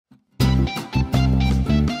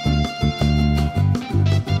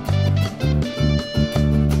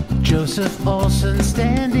Joseph Olsen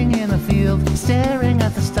standing in a field, staring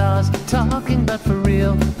at the stars, talking but for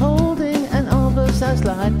real, holding an oversized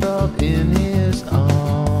light bulb in his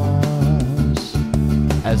arms.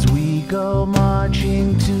 As we go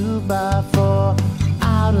marching 2x4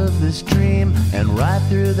 out of this dream and right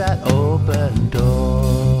through that open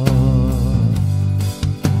door.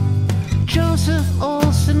 Joseph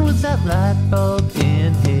Olsen with that light bulb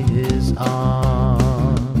in his arms.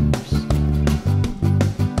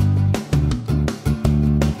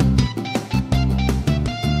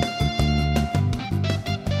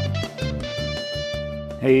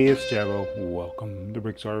 Hey, it's Jabo. Welcome to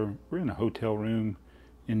BrickTsar. We're in a hotel room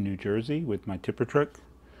in New Jersey with my tipper truck,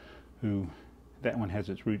 that one has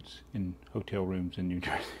its roots in hotel rooms in New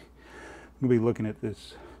Jersey. I'm going to be looking at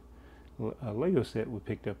this Lego set we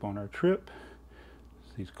picked up on our trip.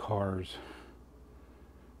 It's these cars,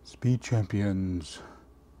 Speed Champions.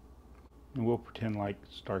 And we'll pretend like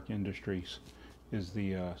Stark Industries is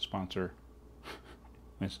the sponsor.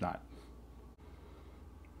 It's not.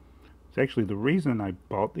 It's actually, the reason I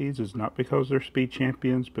bought these is not because they're Speed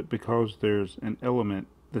Champions, but because there's an element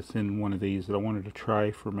that's in one of these that I wanted to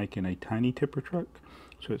try for making a tiny tipper truck.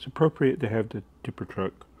 So it's appropriate to have the tipper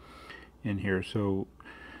truck in here. So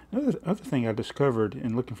other thing I discovered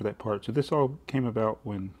in looking for that part, so this all came about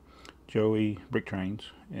when Joey Brick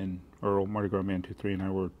Trains and Earl Mardi Gras Man 23 and I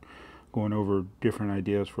were going over different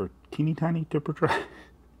ideas for a teeny tiny tipper truck.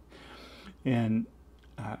 And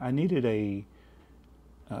I needed a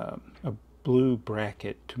blue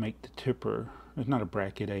bracket to make the tipper. It's not a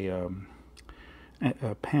bracket, a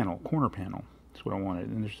panel, corner panel. That's what I wanted.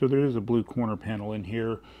 And so there is a blue corner panel in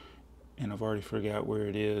here, and I've already forgot where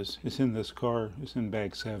it is. It's in this car. It's in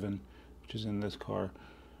bag 7, which is in this car.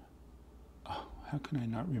 Oh, how can I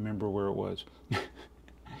not remember where it was?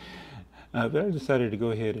 But I decided to go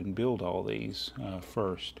ahead and build all these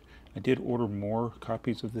first. I did order more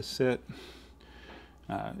copies of this set.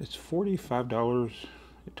 It's $45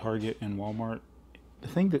 at Target and Walmart. The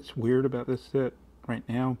thing that's weird about this set right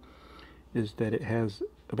now is that it has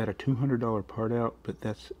about a $200 part out, but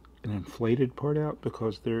that's an inflated part out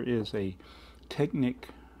because there is a Technic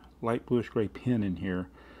light bluish gray pin in here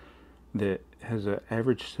that has an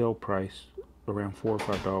average sale price around $4 or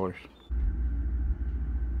 $5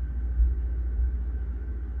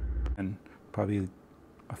 and probably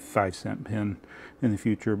a 5-cent pin in the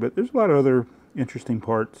future. But there's a lot of other interesting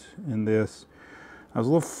parts in this. I was a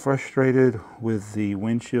little frustrated with the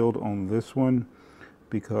windshield on this one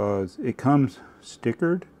because it comes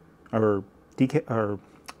stickered or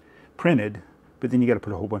printed, but then you got to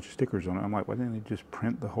put a whole bunch of stickers on it. I'm like, why didn't they just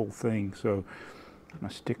print the whole thing? So my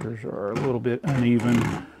stickers are a little bit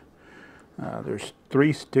uneven. There's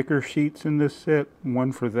 3 sticker sheets in this set,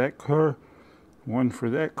 one for that car, one for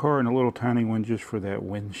that car, and a little tiny one just for that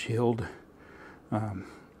windshield.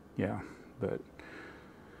 Yeah, but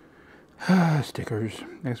stickers,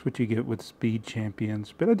 that's what you get with Speed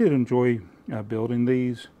Champions. But I did enjoy building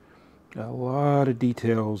these. A lot of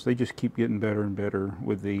details. They just keep getting better and better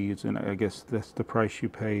with these, and I guess that's the price you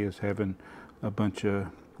pay, is having a bunch of...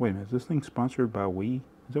 Wait a minute, is this thing sponsored by We?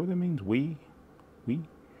 Is that what that means? We?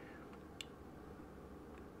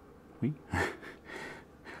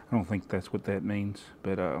 I don't think that's what that means,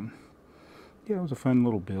 but yeah, it was a fun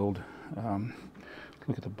little build.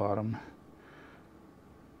 Look at the bottom.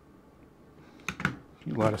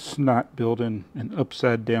 A lot of snot building and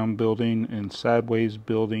upside down building and sideways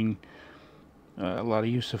building. A lot of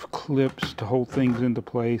use of clips to hold things into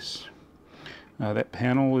place. That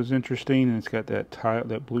panel is interesting, and it's got that tile,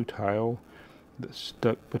 that blue tile that's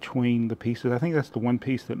stuck between the pieces. I think that's the one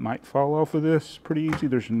piece that might fall off of this pretty easy.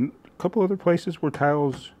 There's a couple other places where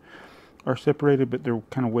tiles are separated, but they're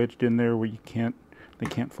kind of wedged in there where they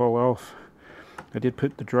can't fall off. I did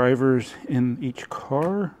put the drivers in each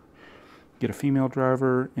car. Get a female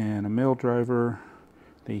driver and a male driver.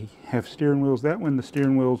 They have steering wheels. That one, the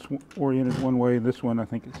steering wheel's oriented one way. This one, I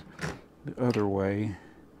think, is the other way.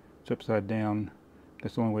 It's upside down.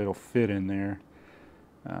 That's the only way it'll fit in there.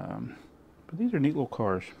 But these are neat little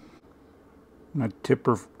cars. My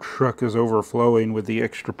tipper truck is overflowing with the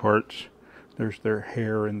extra parts. There's their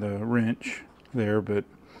hair and the wrench there, but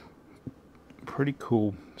pretty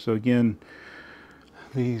cool. So again,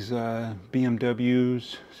 these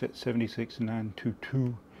BMWs, set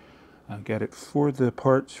 76922. I got it for the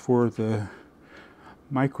parts for the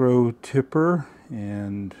micro tipper,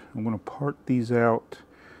 and I'm going to part these out.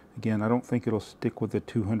 Again, I don't think it'll stick with the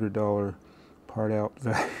 $200 part out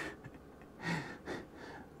value,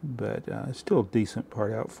 but it's still a decent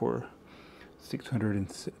part out for 600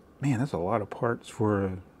 and man, that's a lot of parts for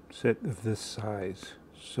a set of this size.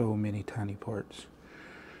 So many tiny parts.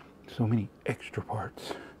 So many extra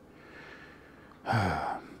parts.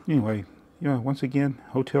 Anyway, yeah, once again,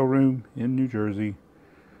 hotel room in New Jersey.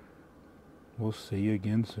 We'll see you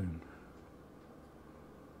again soon.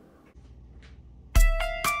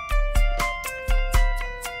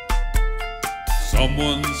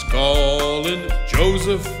 Someone's calling,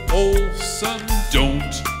 Joseph Olson.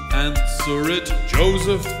 Don't answer it,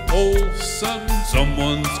 Joseph Olson.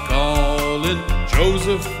 Someone's calling,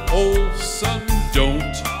 Joseph Olson. Don't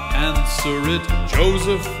answer it,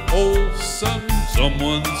 Joseph Olson.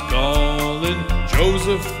 Someone's calling,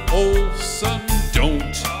 Joseph Olson.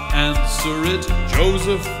 Don't answer it,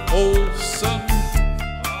 Joseph Olson.